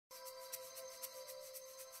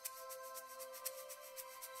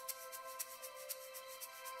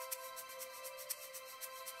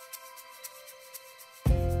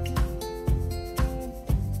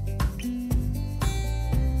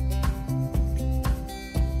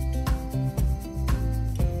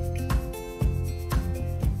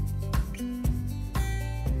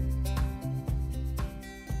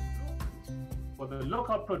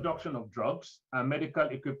local production of drugs and medical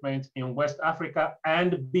equipment in West Africa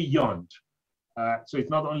and beyond. So it's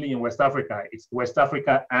not only in West Africa, it's West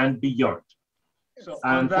Africa and beyond. So,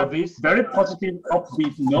 and for this very positive,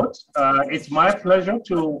 upbeat note, it's my pleasure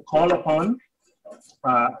to call upon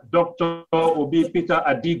Dr. Obi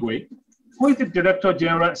Adigwe, who is the Director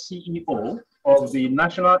General CEO of the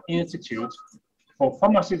National Institute for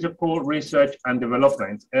Pharmaceutical Research and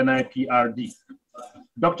Development, NIPRD.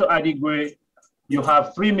 Dr. Adigwe, you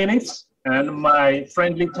have 3 minutes, and my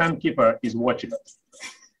friendly timekeeper is watching.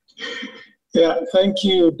 Yeah, thank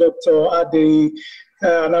you, Dr. Ade.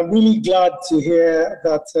 And I'm really glad to hear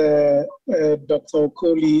that Dr.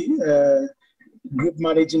 Okoli, Group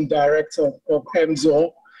Managing Director of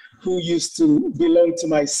EMZO, who used to belong to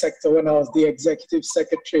my sector when I was the Executive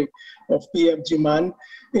Secretary of PMG-MAN,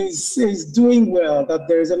 is doing well, that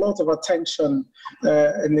there is a lot of attention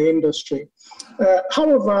in the industry.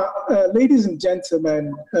 However, ladies and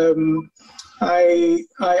gentlemen, I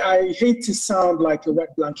hate to sound like a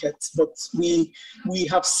wet blanket, but we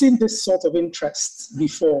have seen this sort of interest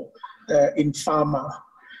before in pharma.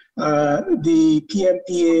 The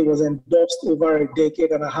PMPA was endorsed over a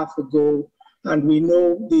decade and a half ago, and we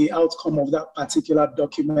know the outcome of that particular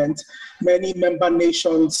document. Many member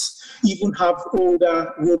nations even have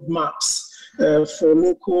older roadmaps for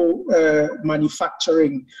local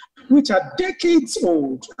manufacturing, which are decades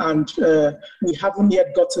old, and we haven't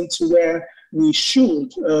yet gotten to where we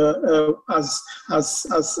should, as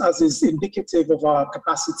is indicative of our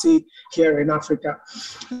capacity here in Africa.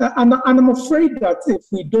 And I'm afraid that if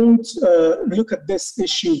we don't look at this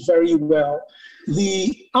issue very well,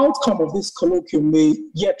 the outcome of this colloquium may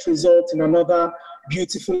yet result in another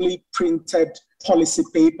beautifully printed policy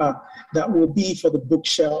paper that will be for the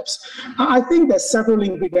bookshelves. I think there's several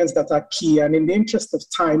ingredients that are key, and in the interest of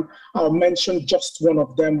time, I'll mention just one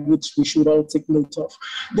of them, which we should all take note of.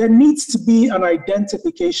 There needs to be an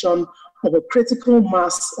identification of a critical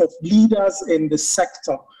mass of leaders in the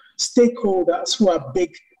sector, stakeholders who are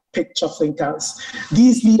big picture thinkers.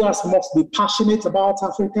 These leaders must be passionate about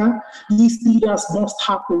Africa. These leaders must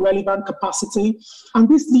have the relevant capacity. And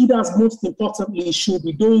these leaders, most importantly, should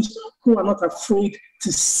be those who are not afraid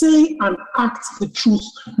to say and act the truth,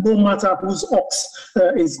 no matter whose ox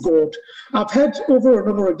is God. I've heard over and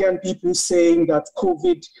over again people saying that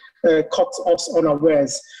COVID caught us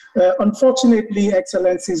unawares. Unfortunately,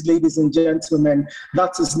 Excellencies, ladies and gentlemen,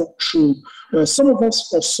 that is not true. Some of us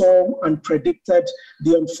foresaw and predicted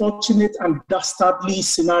the unfortunate and dastardly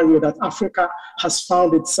scenario that Africa has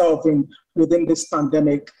found itself in within this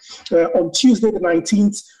pandemic. On Tuesday, the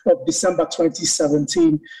 19th of December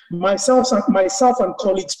 2017, myself and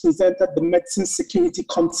colleagues presented the medicine security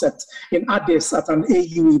concept in Addis at an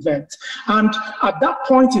AU event. And at that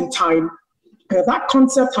point in time, that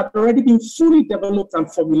concept had already been fully developed and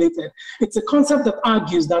formulated. It's a concept that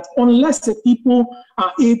argues that unless the people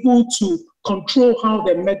are able to control how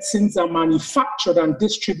their medicines are manufactured and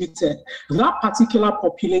distributed, that particular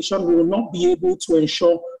population will not be able to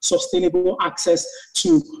ensure sustainable access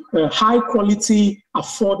to high quality,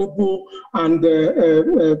 affordable, and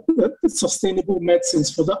sustainable medicines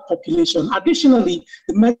for that population. Additionally,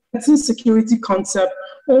 the medicine security concept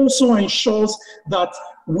also ensures that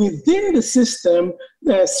within the system,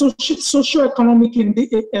 socio-economic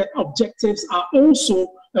objectives are also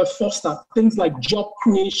foster things like job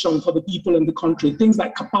creation for the people in the country, things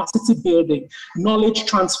like capacity building, knowledge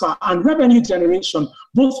transfer, and revenue generation,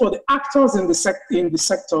 both for the actors in the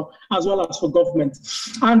sector as well as for government.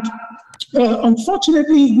 And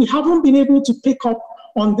unfortunately, we haven't been able to pick up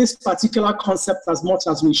on this particular concept as much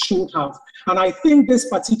as we should have. And I think this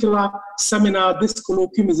particular seminar, this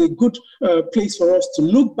colloquium, is a good place for us to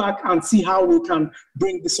look back and see how we can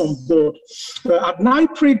bring this on board. At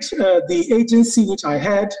NIPRD, the agency which I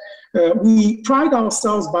head, we pride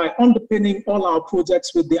ourselves by underpinning all our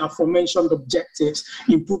projects with the aforementioned objectives,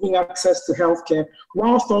 improving access to healthcare,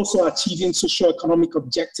 whilst also achieving socio-economic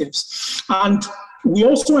objectives. And we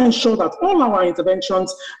also ensure that all our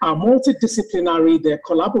interventions are multidisciplinary, they're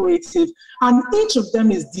collaborative, and each of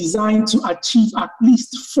them is designed to achieve at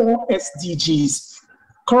least 4 SDGs.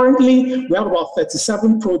 Currently, we have about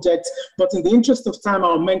 37 projects, but in the interest of time,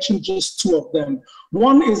 I'll mention just 2 of them.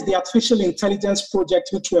 One is the artificial intelligence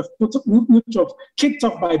project, which we have kicked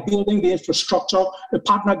off by building the infrastructure. A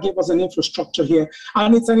partner gave us an infrastructure here.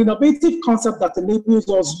 And it's an innovative concept that enables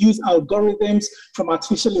us to use algorithms from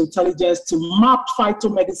artificial intelligence to map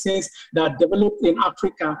phytomedicines that are developed in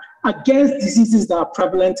Africa against diseases that are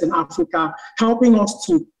prevalent in Africa, helping us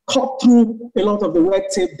to cut through a lot of the red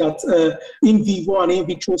tape that in vivo and in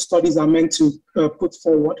vitro studies are meant to put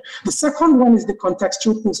forward. The second one is the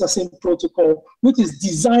contextual processing protocol, which is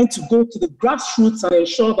designed to go to the grassroots and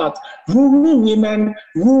ensure that rural women,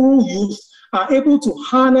 rural youth are able to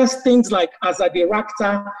harness things like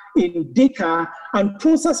azadirachta, indica, and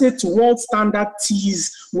process it to world standard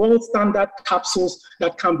teas, world standard capsules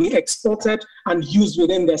that can be exported and used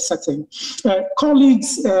within their setting.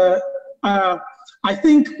 Colleagues, I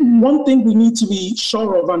think one thing we need to be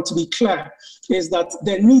sure of and to be clear is that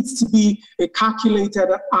there needs to be a calculated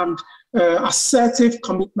and assertive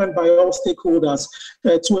commitment by all stakeholders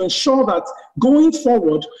to ensure that going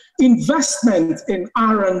forward, investment in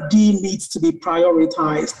R&D needs to be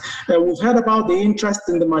prioritized. We've heard about the interest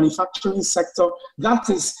in the manufacturing sector. That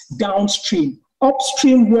is downstream.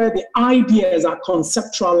 Upstream, where the ideas are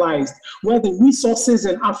conceptualized, where the resources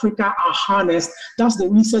in Africa are harnessed, that's the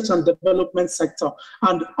research and development sector.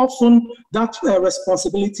 And often that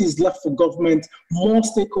responsibility is left for government. More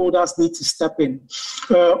stakeholders need to step in.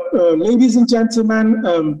 Ladies and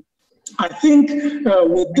gentlemen, I think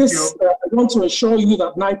with this, I want to assure you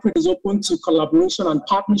that NIPRID is open to collaboration and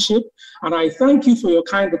partnership. And I thank you for your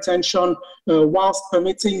kind attention whilst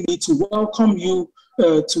permitting me to welcome you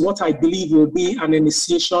to what I believe will be an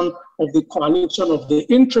initiation of the coalition of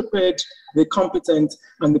the intrepid, the competent,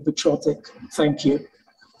 and the patriotic. Thank you.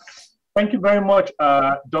 Thank you very much,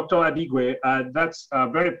 Dr. Adigwe. That's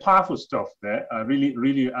very powerful stuff there. I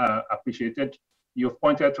really appreciate it. You've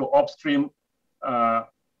pointed to upstream, the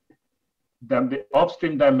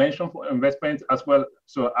upstream dimension for investment as well,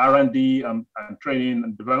 so R&D and training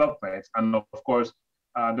and development, and of course,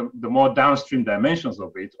 the more downstream dimensions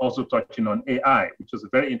of it, also touching on AI, which is a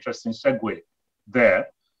very interesting segue there.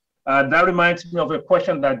 That reminds me of a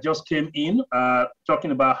question that just came in,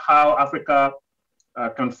 talking about how Africa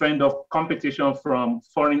can fend off competition from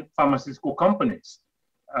foreign pharmaceutical companies.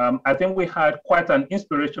 I think we had quite an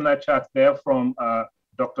inspirational chat there from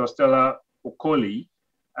Dr. Stella Okoli,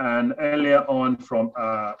 and earlier on from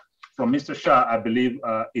Mr. Shah, I believe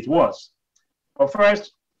it was. But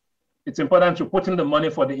first, it's important to put in the money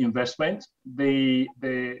for the investment. The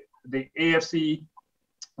AFC,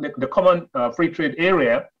 the Common Free Trade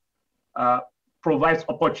Area, provides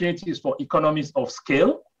opportunities for economies of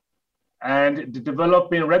scale, and the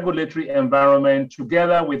developing regulatory environment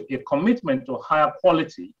together with a commitment to higher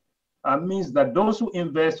quality means that those who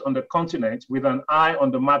invest on the continent with an eye on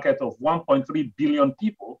the market of 1.3 billion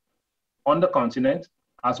people on the continent,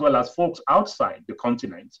 as well as folks outside the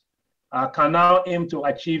continent, can now aim to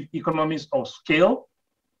achieve economies of scale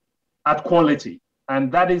at quality.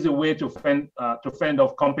 And that is a way to fend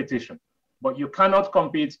off competition. But you cannot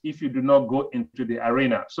compete if you do not go into the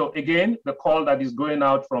arena. So again, the call that is going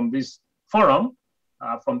out from this forum,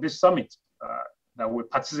 from this summit that we're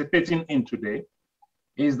participating in today,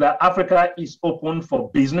 is that Africa is open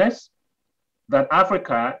for business, that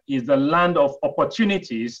Africa is the land of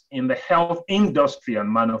opportunities in the health industry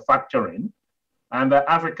and manufacturing, and that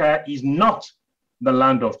Africa is not the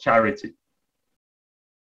land of charity.